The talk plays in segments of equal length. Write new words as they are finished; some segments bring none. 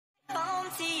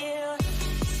to you.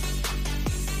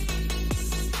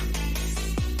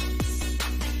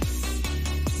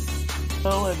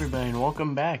 Hello everybody and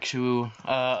welcome back to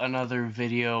another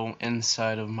video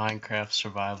inside of Minecraft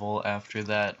Survival after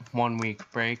that 1 week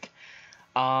break.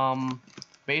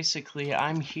 Basically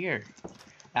I'm here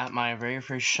at my very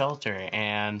first shelter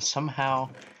and somehow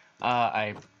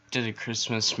I did a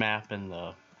Christmas map and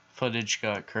the footage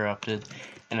got corrupted,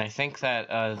 and I think that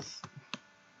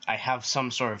I have some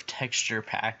sort of texture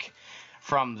pack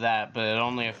from that, but it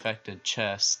only affected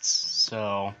chests,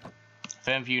 so if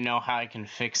any of you know how I can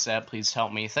fix that, please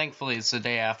help me. Thankfully, it's the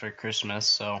day after Christmas,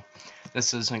 so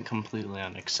this isn't completely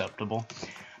unacceptable.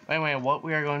 But anyway, what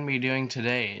we are going to be doing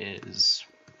today is...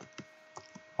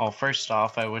 Well, first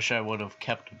off, I wish I would have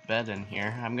kept a bed in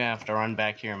here. I'm going to have to run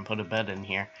back here and put a bed in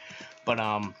here. But,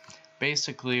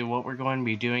 basically, what we're going to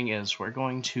be doing is we're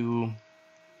going to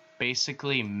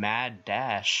basically mad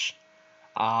dash,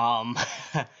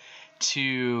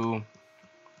 to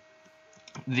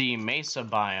the Mesa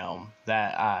biome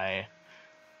that I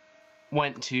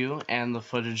went to, and the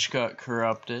footage got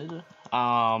corrupted.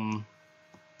 Why?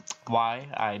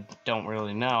 I don't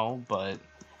really know, but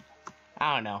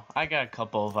I don't know. I got a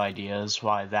couple of ideas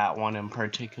why that one in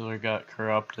particular got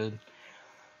corrupted.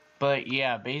 But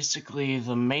yeah, basically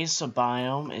the Mesa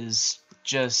biome is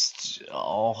just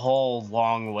a whole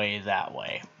long way that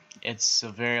way. It's a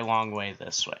very long way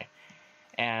this way.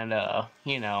 And,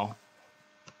 you know,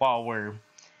 while we're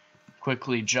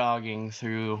quickly jogging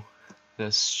through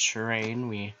this terrain,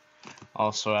 we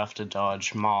also have to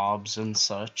dodge mobs and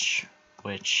such,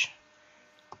 which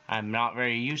I'm not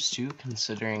very used to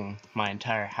considering my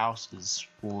entire house is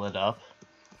lit up.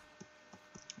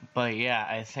 But yeah,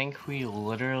 I think we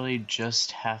literally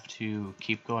just have to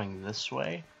keep going this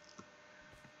way.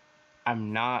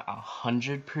 I'm not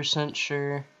 100%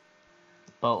 sure,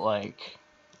 but like,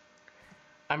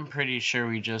 I'm pretty sure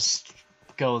we just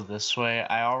go this way.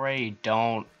 I already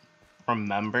don't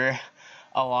remember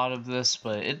a lot of this,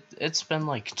 but it's been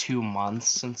like 2 months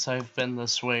since I've been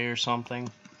this way or something.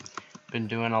 Been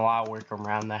doing a lot of work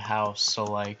around the house, so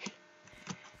like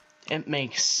it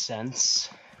makes sense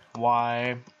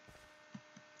why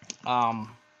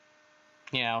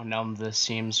you know, none of this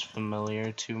seems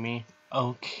familiar to me.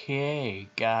 Okay,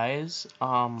 guys,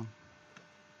 while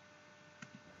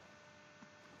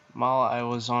I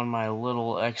was on my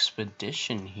little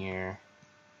expedition here,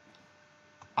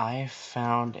 I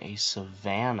found a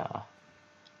savanna,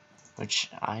 which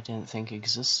I didn't think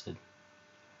existed.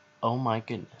 Oh my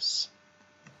goodness.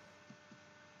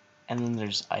 And then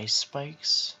there's ice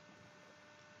spikes.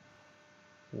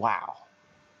 Wow.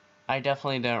 I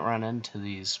definitely didn't run into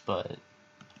these, but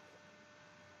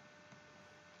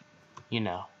you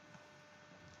know,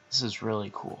 this is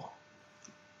really cool.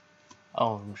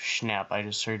 Oh snap, I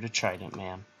just heard a trident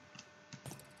man.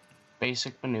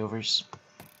 Basic maneuvers.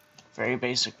 Very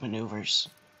basic maneuvers.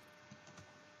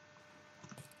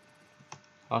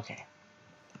 Okay.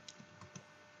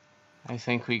 I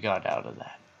think we got out of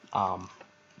that.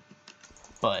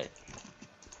 But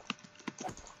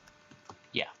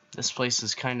yeah, this place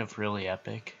is kind of really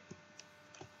epic.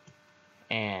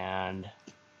 And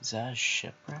is that a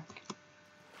shipwreck?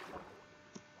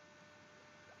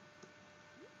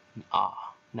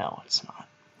 Ah, no, it's not.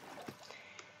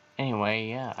 Anyway,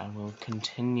 yeah, I will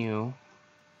continue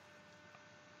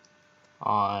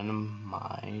on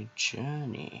my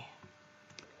journey.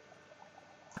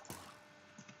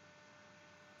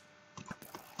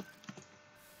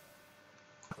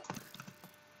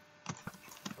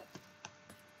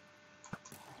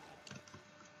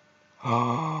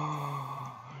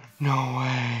 Oh, no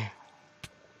way.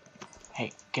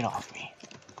 Hey, get off me.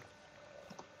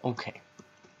 Okay.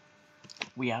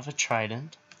 We have a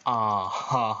trident.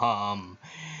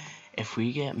 If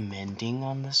we get mending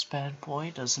on this bad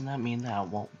boy, doesn't that mean that it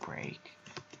won't break?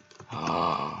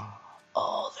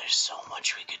 Oh, there's so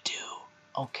much we could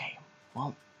do. Okay,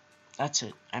 well, that's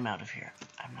it. I'm out of here.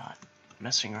 I'm not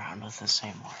messing around with this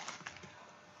anymore.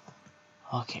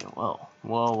 Okay,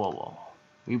 whoa.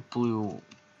 We blew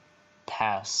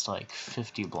past like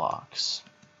 50 blocks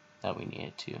that we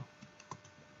needed to.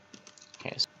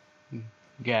 Okay, so,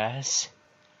 guys,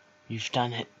 you've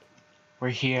done it. We're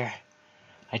here.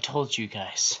 I told you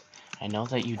guys. I know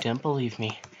that you didn't believe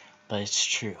me, but it's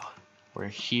true. We're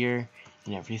here,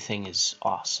 and everything is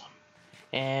awesome.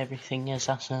 Everything is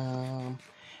awesome.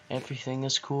 Everything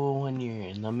is cool when you're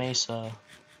in the Mesa.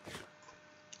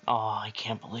 Oh, I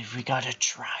can't believe we got a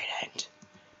trident.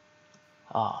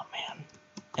 Oh, man.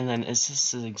 And then, is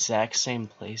this the exact same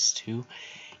place, too?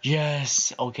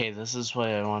 Yes! Okay, this is what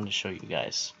I wanted to show you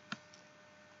guys.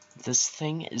 This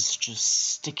thing is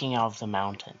just sticking out of the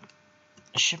mountain.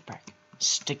 A shipwreck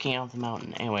sticking out of the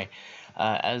mountain. Anyway,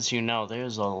 as you know,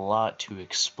 there's a lot to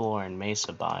explore in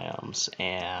Mesa biomes,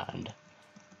 and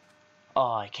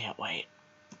oh, I can't wait.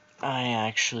 I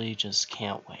actually just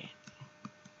can't wait.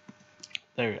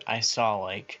 I saw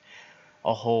like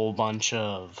a whole bunch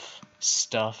of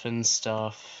stuff, and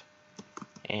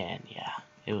yeah,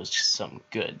 it was just some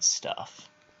good stuff.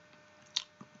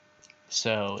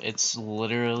 So it's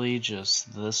literally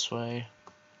just this way.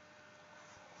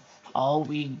 All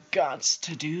we got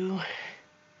to do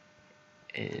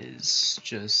is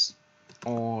just,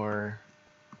 or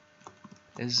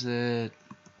is it?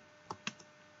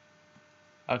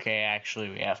 Okay, actually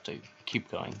we have to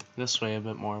keep going this way a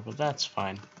bit more, but that's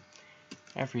fine.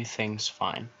 Everything's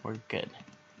fine. We're good.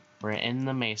 We're in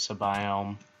the Mesa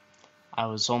biome. I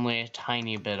was only a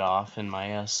tiny bit off in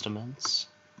my estimates,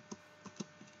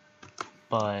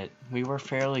 but we were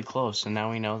fairly close, and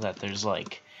now we know that there's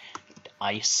like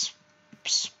ice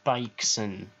spikes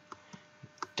and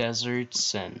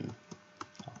deserts and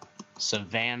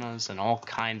savannas and all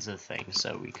kinds of things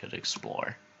that we could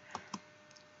explore.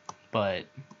 But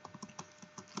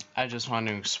I just want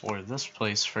to explore this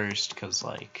place first because,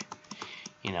 like,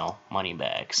 you know, money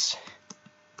bags.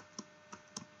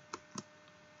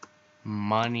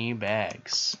 Money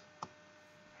bags.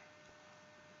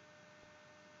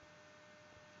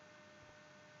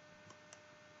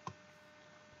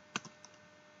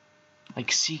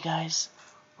 Like, see guys?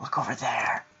 Look over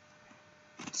there.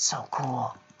 It's so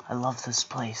cool. I love this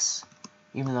place.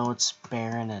 Even though it's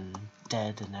barren and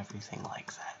dead and everything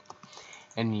like that.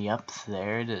 And yep,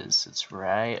 there it is. It's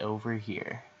right over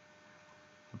here.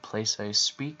 The place I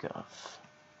speak of.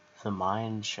 The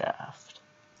mine shaft.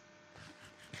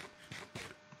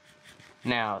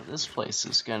 Now, this place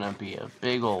is gonna be a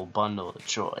big old bundle of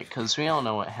joy, because we all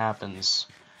know what happens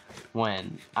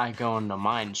when I go into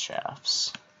mine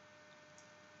shafts.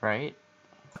 Right?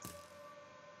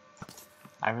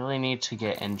 I really need to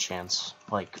get enchants,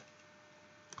 like,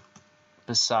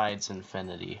 besides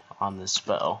infinity on this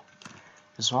bow.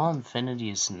 Because while infinity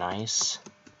is nice,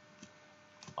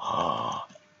 oh,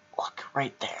 look,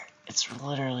 right there. It's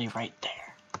literally right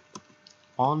there.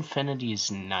 While infinity is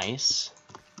nice,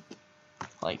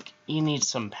 like, you need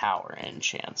some power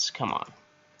enchants, come on.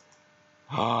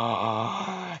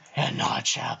 Oh, and not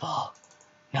chapel.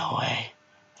 No way.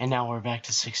 And now we're back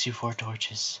to 64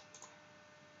 torches.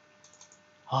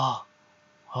 Oh.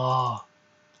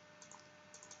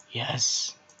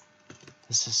 Yes.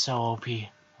 This is so OP.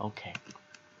 Okay.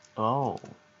 Oh.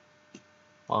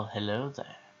 Well, hello there.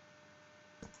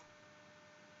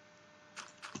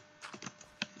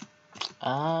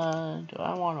 Do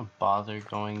I want to bother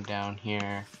going down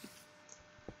here?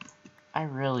 I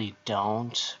really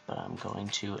don't, but I'm going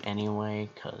to anyway,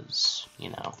 because,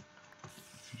 you know,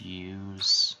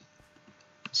 views.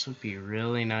 This would be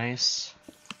really nice.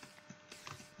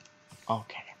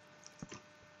 Okay.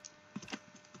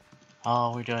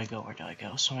 Oh, where do I go? Where do I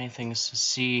go? So many things to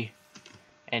see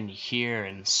and hear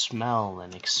and smell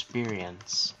and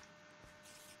experience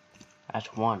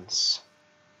at once.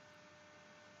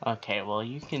 Okay, well,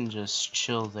 you can just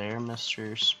chill there,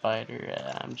 Mr. Spider.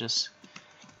 I'm just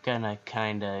gonna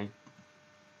kinda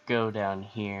go down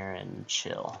here and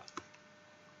chill.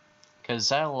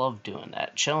 Because I love doing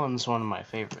that. Chilling's one of my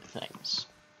favorite things.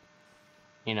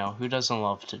 You know, who doesn't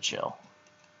love to chill?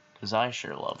 Because I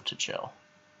sure love to chill.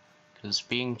 Because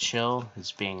being chill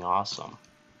is being awesome.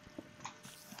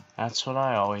 That's what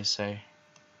I always say.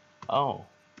 Oh.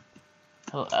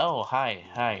 Oh,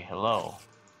 hi, hello.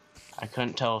 I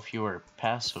couldn't tell if you were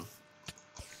passive.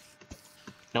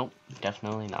 Nope,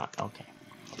 definitely not. Okay.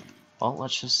 Well,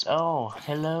 let's just... Oh,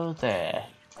 hello there.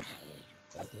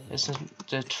 Isn't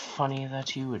it funny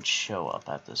that you would show up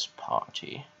at this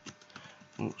party?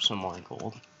 Ooh, some more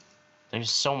gold.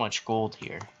 There's so much gold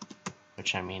here.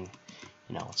 Which, I mean,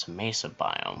 you know, it's a Mesa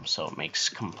biome, so it makes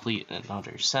complete and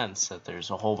utter sense that there's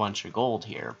a whole bunch of gold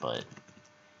here, but,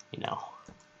 you know,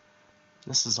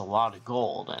 this is a lot of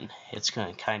gold, and it's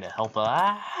going to kind of help,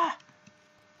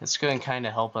 it's going to kind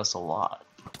of help us a lot,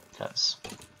 because,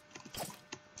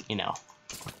 you know,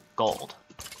 gold,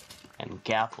 and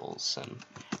gapples, and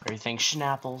everything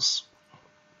schnapples.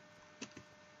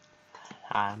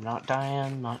 I'm not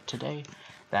dying, not today,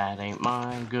 that ain't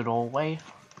my good old way.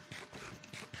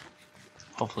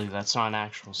 Hopefully that's not an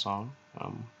actual song.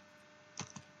 I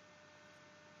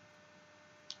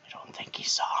don't think he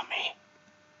saw me.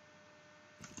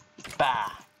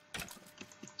 Bah!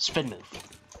 Spin move.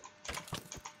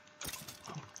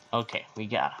 Okay, we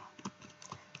got him.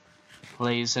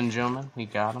 Ladies and gentlemen, we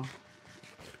got him.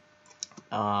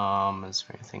 Is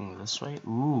there anything this way?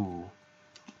 Ooh.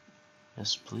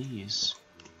 Yes, please.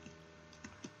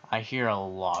 I hear a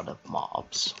lot of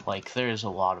mobs. Like, there's a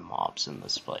lot of mobs in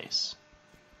this place.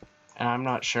 And I'm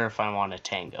not sure if I want to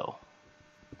tango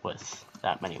with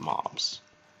that many mobs.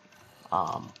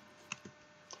 Oh,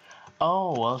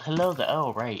 well, hello there.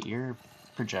 Oh, right, you're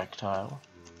projectile.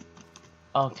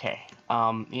 Okay,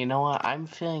 you know what? I'm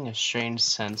feeling a strange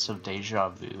sense of deja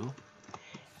vu.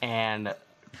 And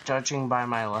judging by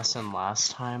my lesson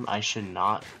last time, I should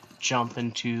not jump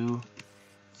into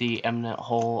the imminent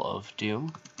hole of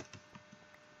doom.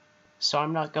 So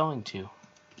I'm not going to.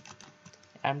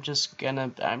 I'm just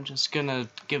gonna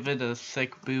give it a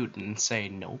thick boot and say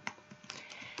nope.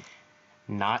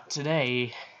 Not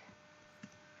today.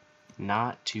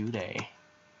 Not today.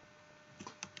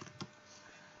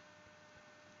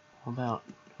 What about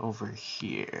over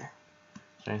here?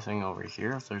 Is there anything over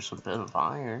here? If there's a bit of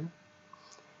iron.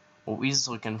 What we's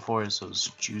looking for is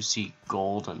those juicy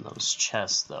gold in those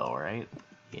chests though, right?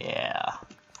 Yeah.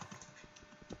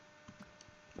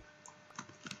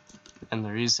 And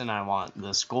the reason I want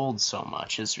this gold so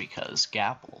much is because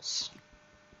gapples.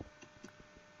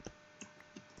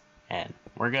 And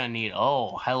we're gonna need,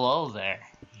 oh, hello there.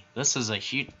 This is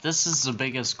the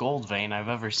biggest gold vein I've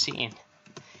ever seen.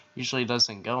 Usually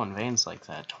doesn't go in veins like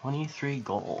that. 23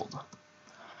 gold.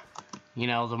 You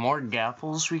know, the more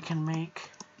gapples we can make,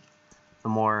 the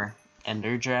more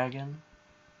ender dragon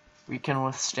we can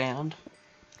withstand.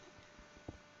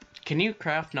 Can you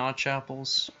craft notch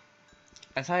apples?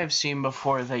 I thought I've seen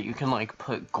before that you can like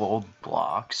put gold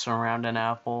blocks around an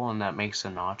apple and that makes a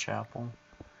notch apple.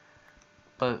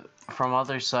 But from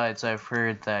other sides I've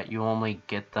heard that you only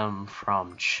get them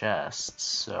from chests,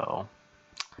 so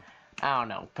I don't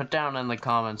know. Put down in the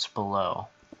comments below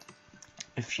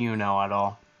if you know at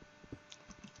all.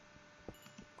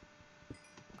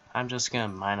 I'm just gonna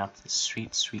mine up this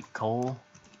sweet, sweet coal.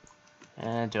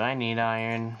 Do I need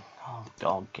iron? Oh,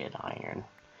 I'll get iron.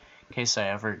 In case I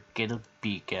ever get a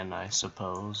beacon, I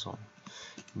suppose. I'll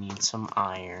need some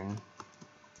iron.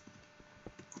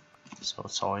 So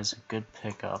it's always a good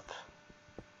pickup.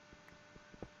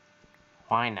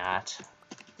 Why not?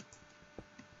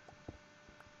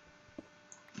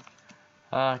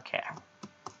 Okay.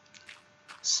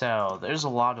 So, there's a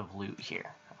lot of loot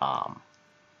here. I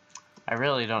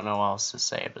really don't know what else to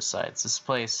say besides this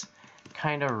place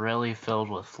kind of really filled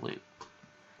with loot.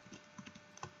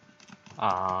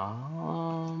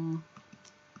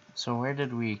 So where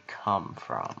did we come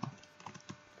from?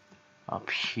 Up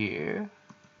here?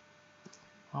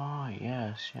 Oh,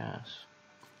 yes, yes.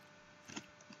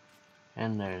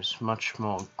 And there's much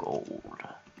more gold.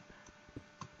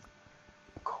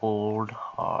 Cold,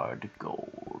 hard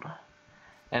gold.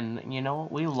 And you know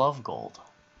what? We love gold.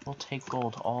 We'll take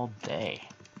gold all day.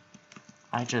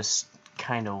 I just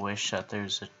kind of wish that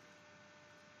there's a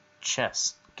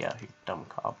chest. Get out here, dumb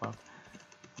cobweb.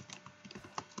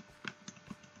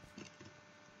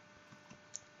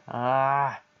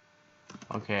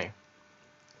 Okay.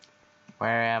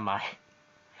 Where am I?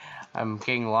 I'm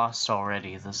getting lost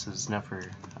already. This is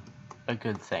never a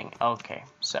good thing. Okay,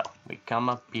 so we come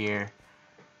up here.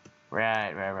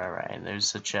 Right.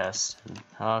 There's the chest.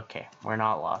 Okay, we're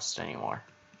not lost anymore.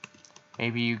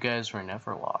 Maybe you guys were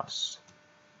never lost.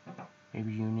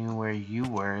 Maybe you knew where you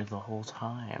were the whole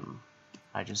time.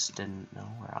 I just didn't know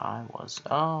where I was.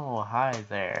 Oh, hi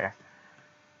there.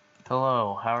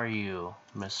 Hello, how are you,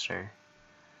 mister?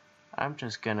 I'm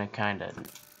just gonna kinda,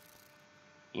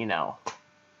 you know,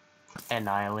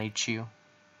 annihilate you.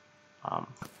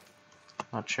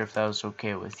 Not sure if that was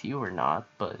okay with you or not,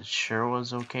 but it sure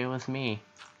was okay with me.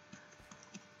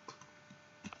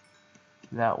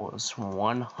 That was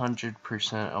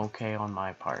 100% okay on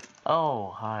my part.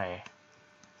 Oh, hi.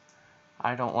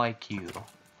 I don't like you.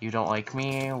 You don't like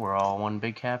me. We're all one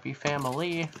big happy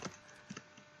family.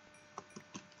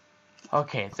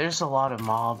 Okay, there's a lot of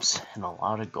mobs and a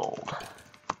lot of gold.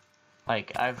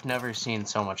 Like, I've never seen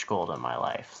so much gold in my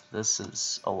life. This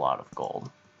is a lot of gold.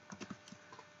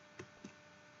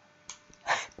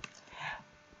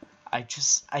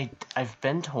 I've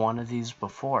been to one of these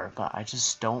before, but I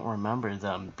just don't remember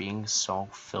them being so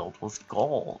filled with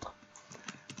gold.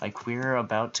 Like, we're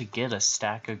about to get a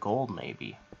stack of gold,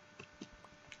 maybe.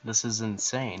 This is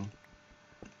insane.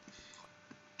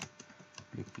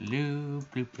 Bloop, bloop,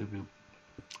 bloop, bloop, bloop.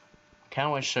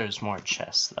 Kinda wish there's more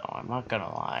chests, though, I'm not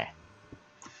gonna lie.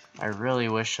 I really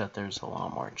wish that there's a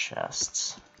lot more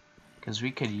chests. Because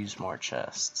we could use more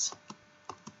chests.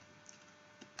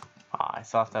 Ah, I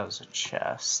thought that was a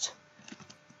chest.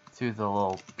 Through the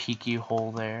little peeky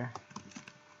hole there.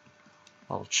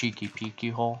 Little cheeky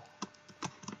peeky hole.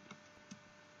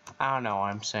 I don't know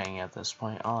what I'm saying at this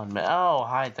point. I'll admit. Oh,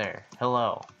 hi there.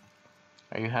 Hello.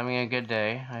 Are you having a good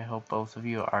day? I hope both of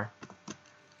you are.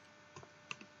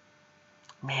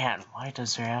 Man, why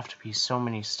does there have to be so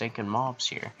many stinking mobs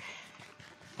here?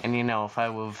 And you know, if I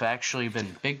would have actually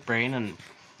been big brain and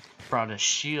brought a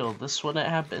shield, this wouldn't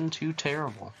have been too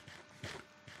terrible.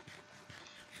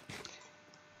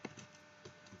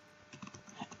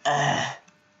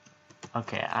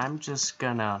 Okay, I'm just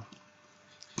gonna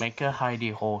make a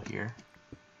hidey hole here.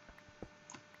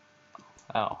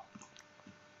 Oh.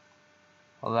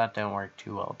 Well, that didn't work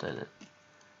too well, did it?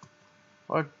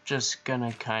 We're just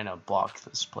gonna kind of block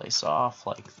this place off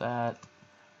like that.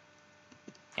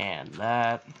 And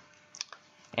that.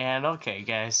 And okay,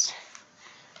 guys.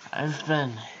 I've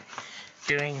been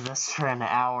doing this for an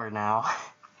hour now.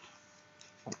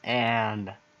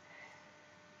 And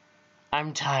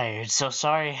I'm tired, so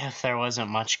sorry if there wasn't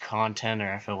much content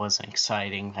or if it wasn't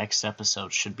exciting. Next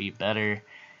episode should be better.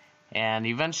 And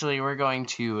eventually we're going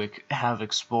to have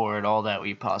explored all that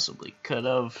we possibly could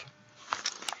have.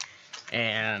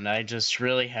 And I just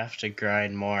really have to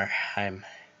grind more. I'm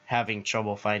having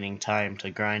trouble finding time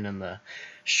to grind in the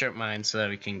strip mine so that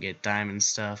we can get diamond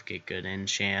stuff, get good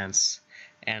enchants.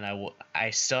 And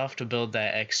I still have to build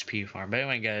that XP farm. But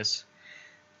anyway, guys,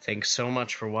 thanks so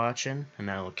much for watching, and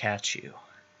I will catch you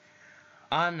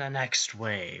on the next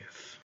wave.